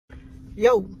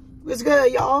Yo, what's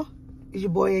good, y'all? It's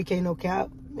your boy AK No Cap,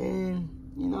 and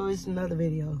you know it's another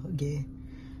video again.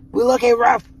 We're looking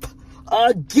rough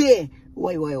again.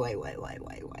 Wait a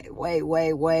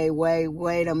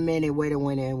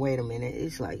minute.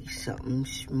 It's like something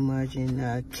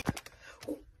smudging.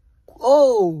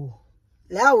 Oh,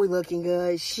 now we looking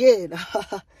good. Shit.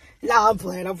 Nah, I'm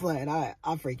playing. I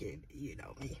freaking, you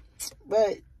know me.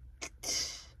 But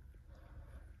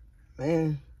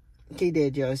man, he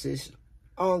did justice.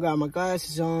 I don't got my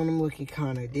glasses on. I'm looking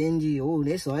kind of dingy. Oh,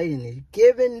 this lighting is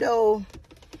giving, though.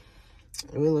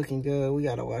 We're looking good. We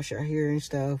got to wash our hair and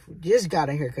stuff. Just got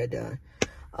a haircut done.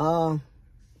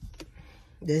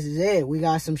 This is it. We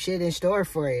got some shit in store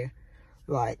for you.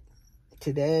 Like,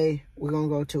 today, we're going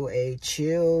to go to a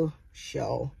chill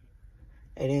show.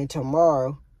 And then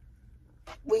tomorrow,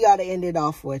 we got to end it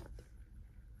off with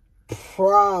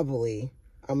probably,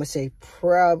 I'm going to say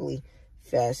probably,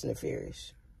 Fast and the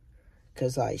Furious.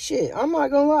 Cause like shit, I'm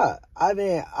not gonna lie. I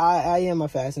am a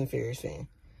Fast and Furious fan.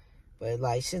 But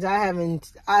like since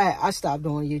I stopped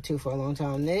doing YouTube for a long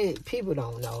time, people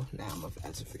don't know now I'm a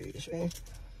Fast and Furious fan.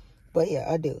 But yeah,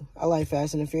 I do. I like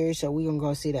Fast and the Furious, so we gonna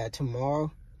go see that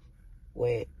tomorrow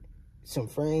with some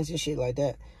friends and shit like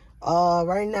that.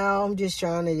 Right now I'm just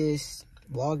trying to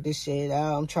vlog this shit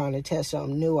out. I'm trying to test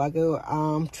something new.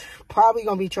 I'm probably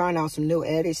gonna be trying out some new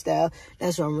edit style.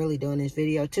 That's what I'm really doing this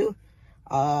video too.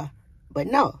 But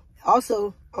no,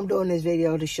 also, I'm doing this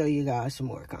video to show you guys some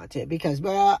more content. Because,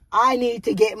 bro, I need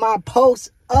to get my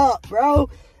posts up, bro.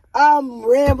 I'm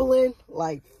rambling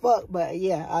like fuck. But,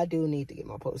 yeah, I do need to get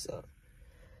my posts up.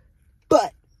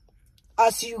 But,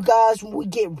 I'll see you guys when we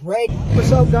get ready.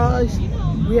 What's up, guys?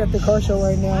 We at the car show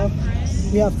right now.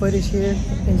 We have footage here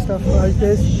and stuff like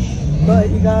this. But,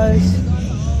 you guys, I'm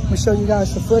going to show you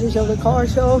guys the footage of the car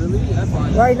show.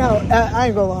 Right now, I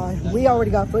ain't gonna lie. We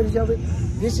already got footage of it.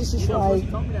 This is just like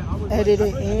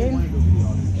edited in,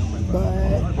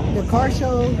 but the car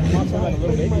show,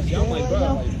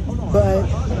 but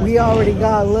we already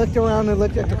looked around and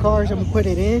looked at the cars and put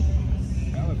it in,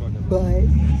 but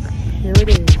here it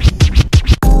is.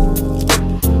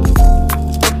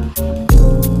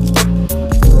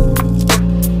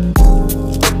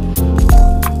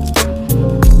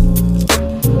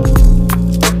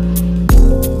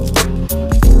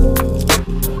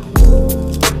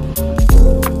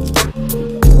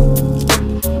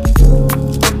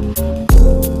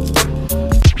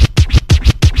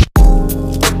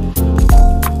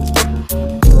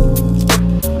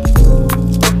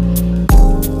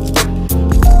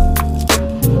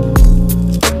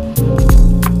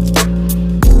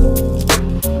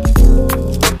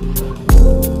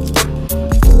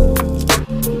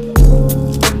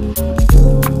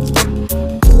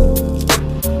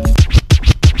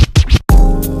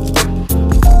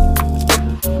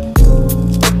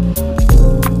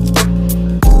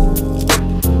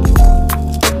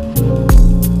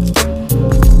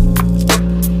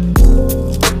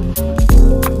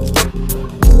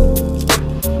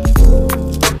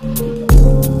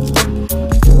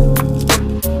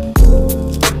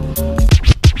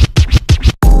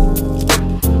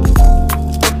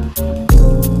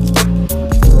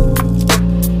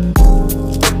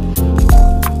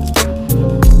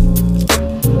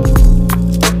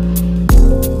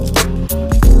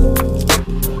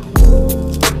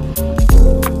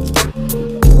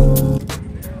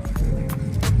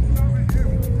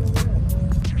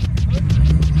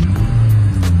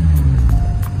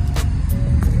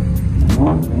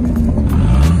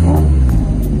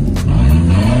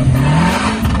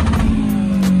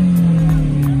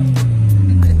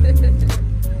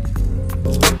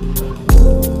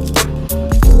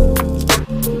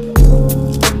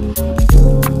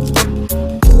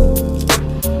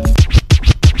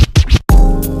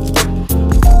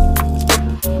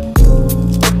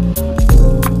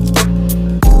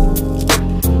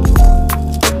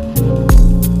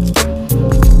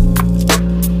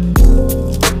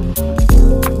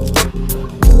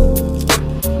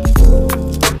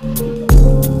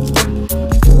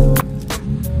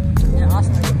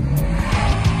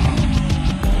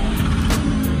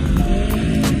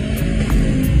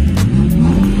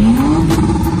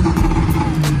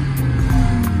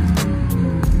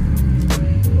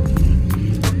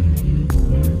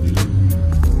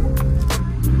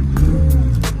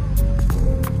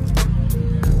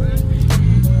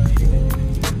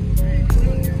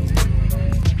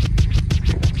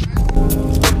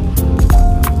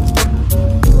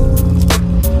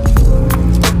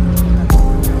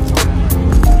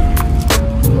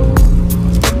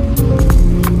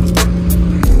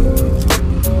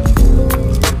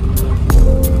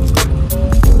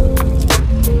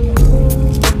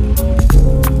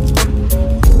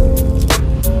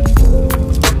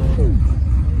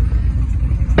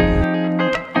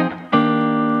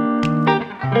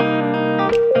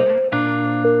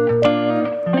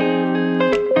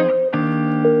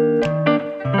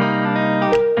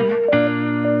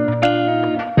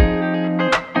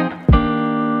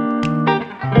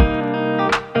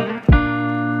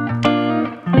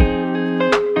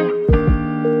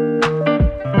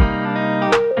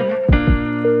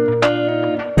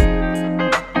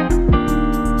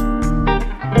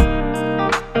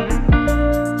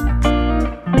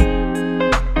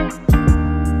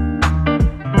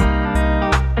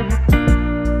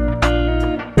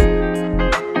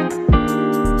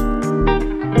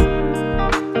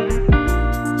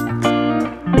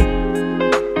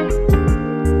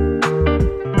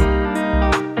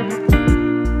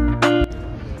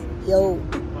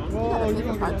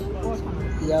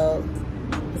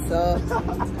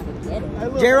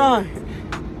 Jaron.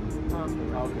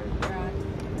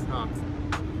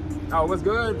 Oh, what's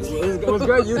good? What's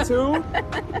good, you too?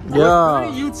 Yeah.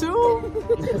 You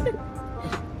too?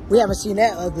 We haven't seen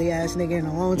that ugly ass nigga in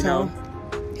a long time.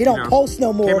 He don't You know, post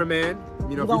no more. Cameraman.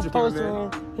 You know, He don't future post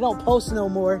cameraman. He don't post no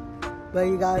more. But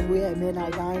you guys, we at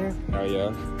Midnight Diner. Oh,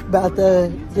 yeah. About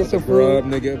to get some food.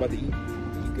 Nigga, about to eat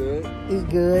good. Eat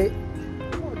good.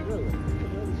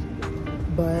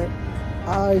 But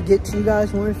I'll get to you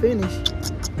guys when we're finished.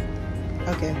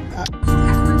 Okay.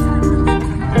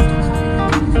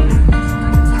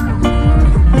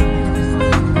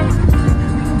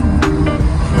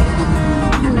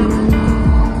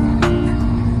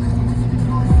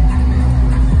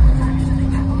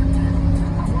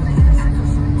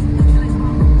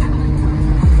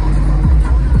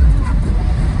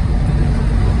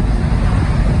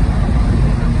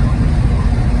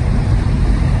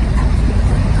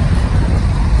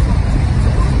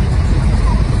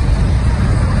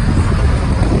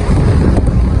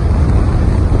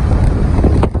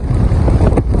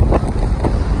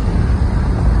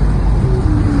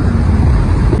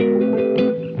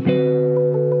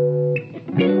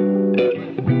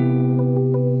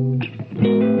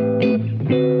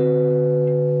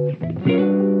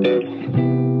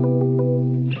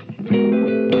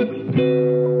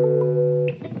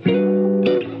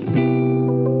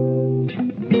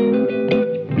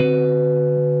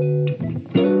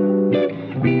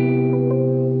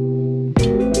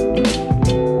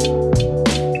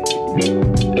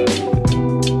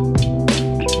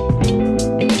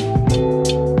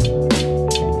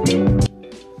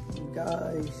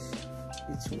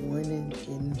 It's 1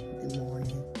 in the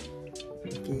morning.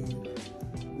 Again,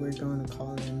 we're gonna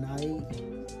call it a night.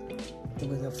 It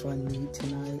was a fun meet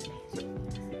tonight,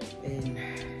 and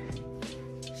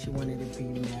she wanted to be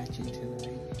matching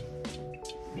tonight.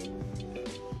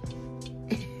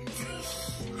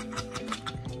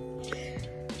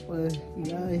 Well, you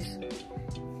guys,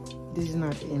 this is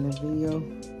not the end of the video.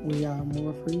 We got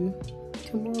more for you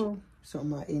tomorrow. So I'm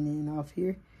not ending it off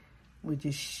here. We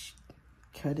just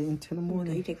cut it into the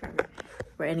morning. You take forever.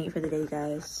 We're ending it for the day,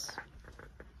 guys.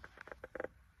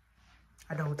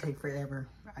 I don't take forever.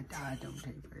 I don't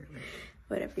take forever.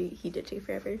 Whatever, he did take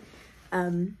forever. You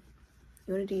want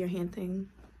to do your hand thing?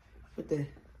 With the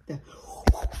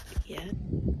Yeah.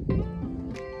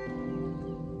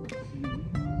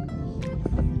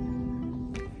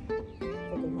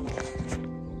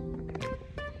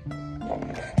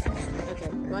 Okay,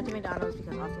 we went to McDonald's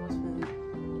because Austin wants food.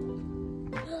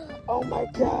 Oh my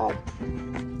god.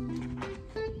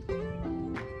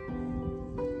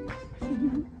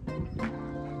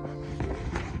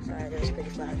 Sorry, there was pretty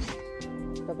flags.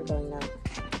 But we're going now.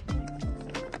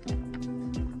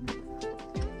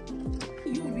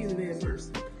 You would be the man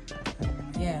first.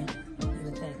 Yeah, here's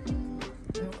the thing.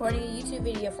 I'm recording a YouTube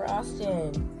video for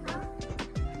Austin.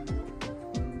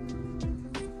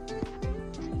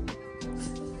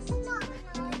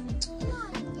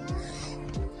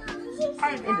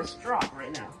 I'm in distraught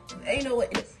right now. Ain't no way.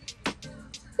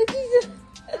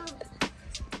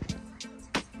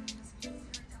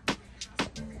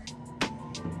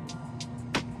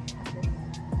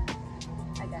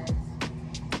 Hi guys.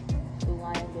 Blue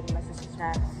Lion getting my sister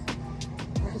snacks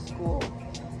for school.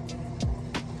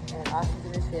 And Austin's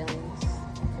in his feelings.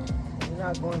 We're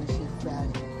not going to see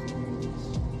Fast and Furious.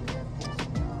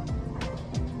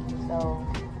 So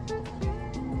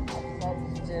I decided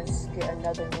to just get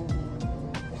another movie.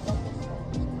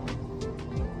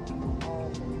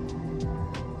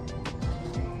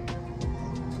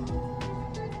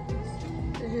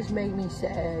 It just made me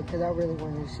sad because I really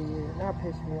wanted to see it. Not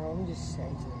piss me off. I'm just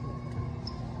saying.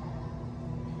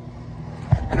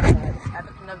 I have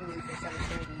another movie for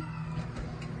 7:30.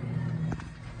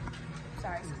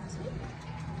 Sorry, excuse me.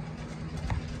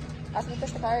 Austin,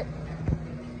 push the cart.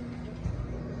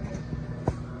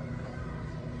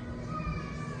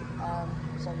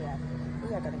 So yeah, we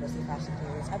are gonna go see Fast and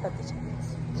Furious. I thought this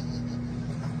was,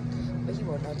 but he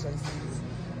won't know until he sees.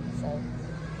 So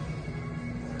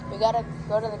we gotta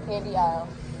go to the candy aisle.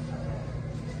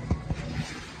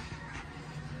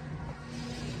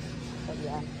 But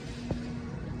yeah,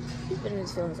 he's been in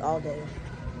his feelings all day.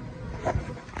 Man,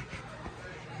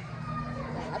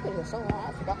 I've been here so long,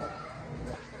 I forgot.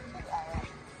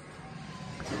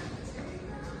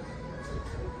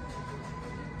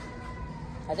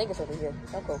 I think it's over here.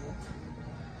 Don't go.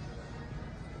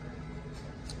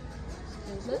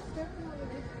 Excuse me.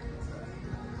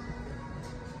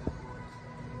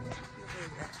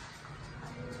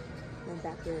 I'm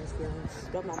back here in his feelings.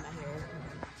 Don't mind my hair.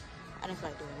 I didn't feel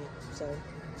like doing it, so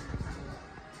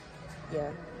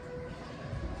yeah.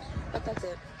 But that's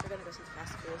it. We're gonna go see the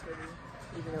Fast and Furious movie,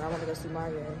 even though I want to go see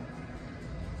Mario.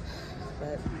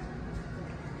 But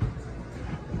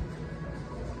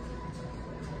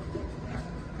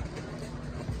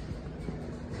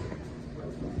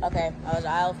okay, I was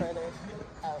an aisle further.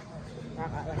 Oh,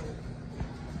 wrong aisle.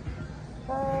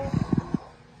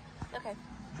 Okay,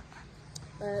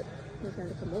 but he's going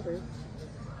to come over.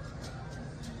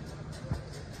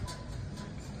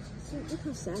 See, look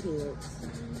how sad he looks.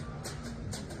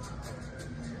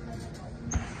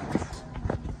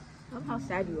 Love how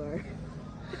sad you are.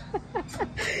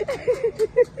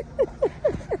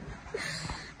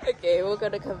 Okay, we're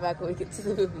gonna come back when we get to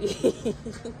the movie.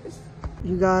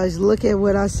 You guys, look at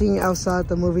what I seen outside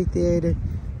the movie theater.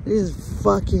 It is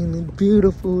fucking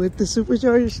beautiful with the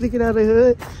supercharger sticking out of the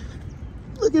hood.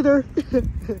 Look at her.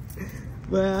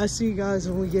 But I see you guys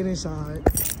when we get inside.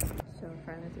 So,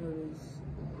 finally at the movies.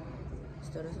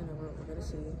 Still doesn't know what we're gonna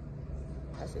see.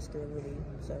 That's just the movie.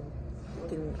 So,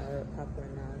 getting our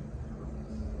popcorn now.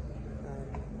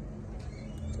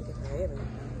 Taking forever.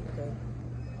 Okay.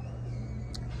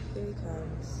 Here he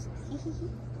comes.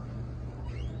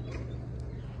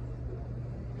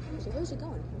 So where's he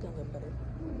going? He's gonna get better.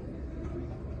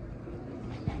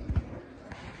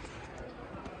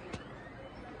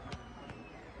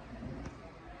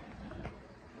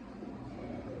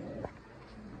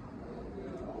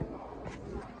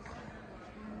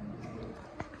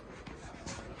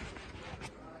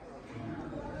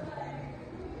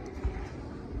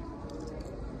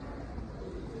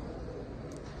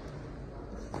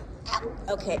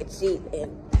 Okay, see it.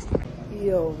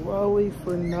 Yo, while we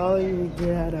finale we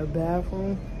get out of the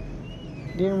bathroom,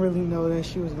 didn't really know that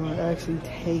she was gonna actually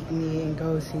take me and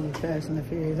go see Fast and the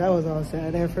Furious. I was all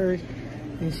sad at first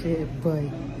and shit, but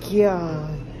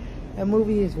God, that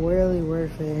movie is really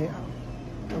worth it.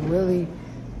 I really,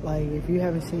 like, if you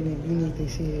haven't seen it, you need to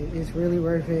see it. It's really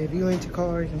worth it. If you into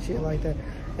cars and shit like that,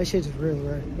 that shit's really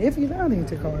worth it. If you're not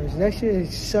into cars, that shit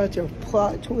is such a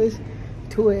plot twist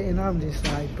to it, and I'm just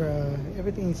like, bruh,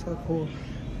 everything's so cool.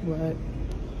 But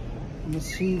I'm gonna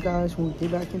see you guys when we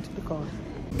get back into the car.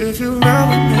 If you ride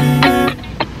with me,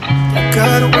 I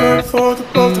gotta work for the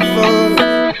both of us.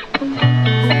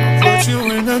 I'll put you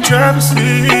in the driver's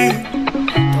seat.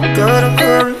 Don't gotta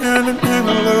hurry in the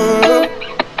love.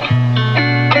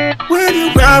 When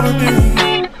you ride with me,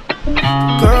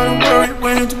 don't gotta worry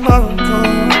when tomorrow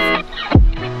comes.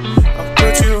 I'll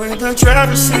put you in the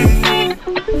driver's seat.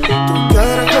 Don't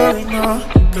gotta hurry now,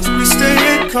 'cause we stay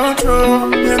in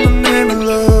control in the name of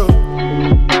love.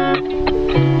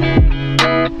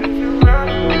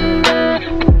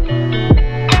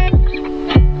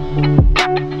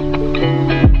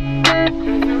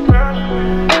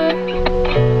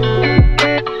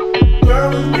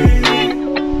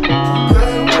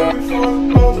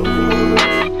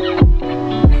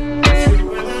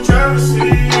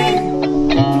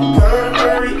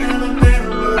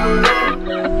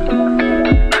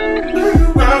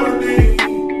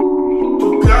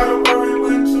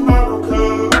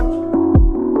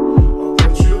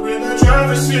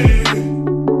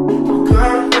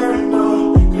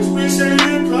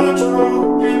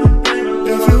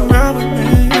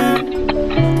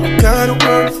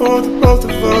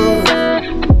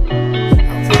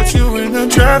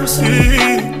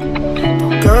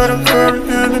 Don't gotta hurry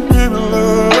in the name of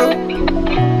love.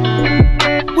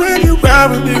 When you ride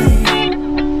with me,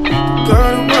 don't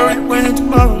gotta worry when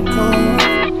tomorrow comes.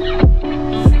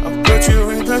 I'll put you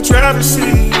in the driver's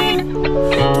seat.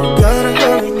 Don't gotta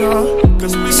hurry now,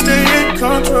 'cause we stay in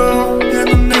control in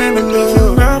the name of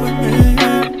love. Ride with me,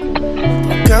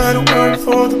 don't gotta worry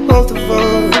for the both of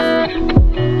us.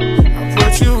 I'll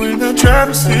put you in the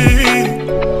driver's seat.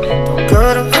 Don't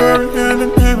gotta hurry in the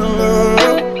name of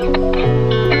love.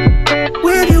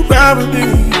 When you ride with me,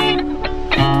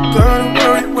 don't gotta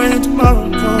worry when tomorrow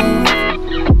comes.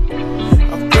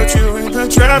 I'll put you in the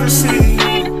driver's seat.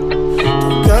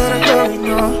 Don't gotta hurry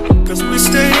now, 'cause we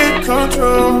stay in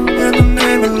control in the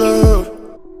name of love.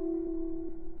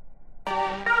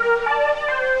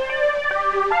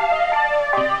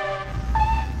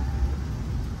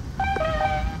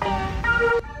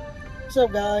 What's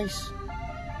up, guys?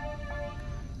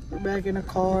 We're back in the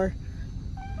car.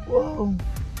 Whoa,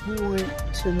 we went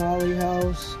to Nolly's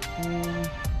house, and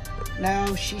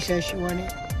now she says she wanted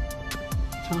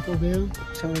Taco Bell,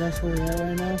 so that's where we're at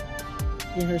right now.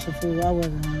 Get her some food. I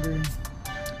wasn't hungry.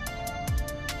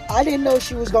 I didn't know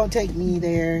she was gonna take me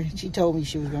there. She told me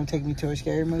she was gonna take me to a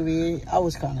scary movie. I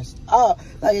was kind of,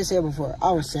 like I said before,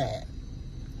 I was sad.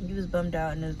 You was bummed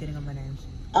out and it was getting on my nerves.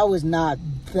 I was not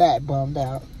that bummed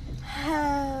out.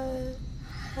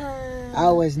 I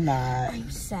was not. I'm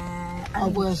sad. I I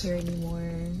don't was- care anymore.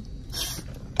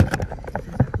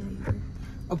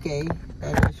 Okay,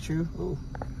 that is true. Ooh.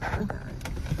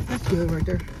 That's good right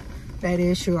there. That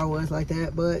is true. I was like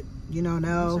that, but you know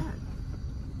now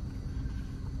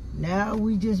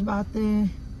we just about to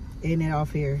end it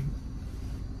off here.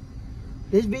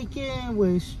 This weekend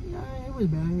was it was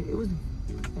bad. It was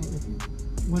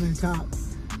one of the top.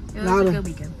 It was a good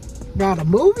weekend. Now the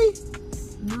movie.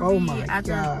 Oh my as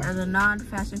God. As a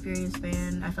non-Fast and Furious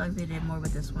fan, I feel like they did more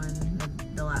with this one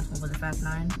than the last one. Was it Fast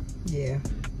 9? Yeah.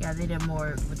 Yeah, they did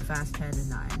more with Fast 10 and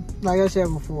 9. Like I said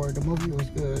before, the movie was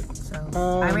good.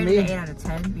 So I rated it 8 out of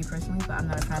 10, me personally, but I'm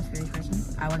not a Fast Furious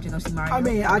person. I went to go see Mario. I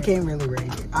mean, I can't really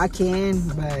rate it. I can,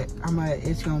 but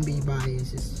it's gonna be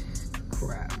biased. It's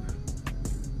crap.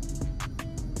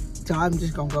 So I'm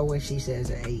just gonna go with she says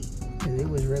an 8. 'Cause it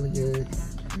was really good.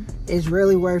 It's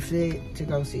really worth it to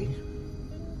go see.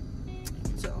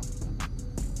 So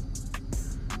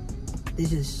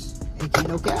this is a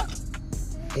No Cap.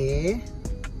 And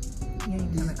You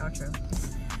didn't even have an outro.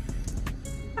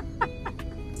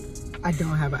 I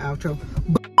don't have an outro.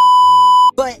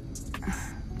 But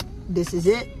this is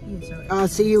it. Yeah, so I'll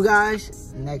see you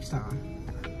guys next time.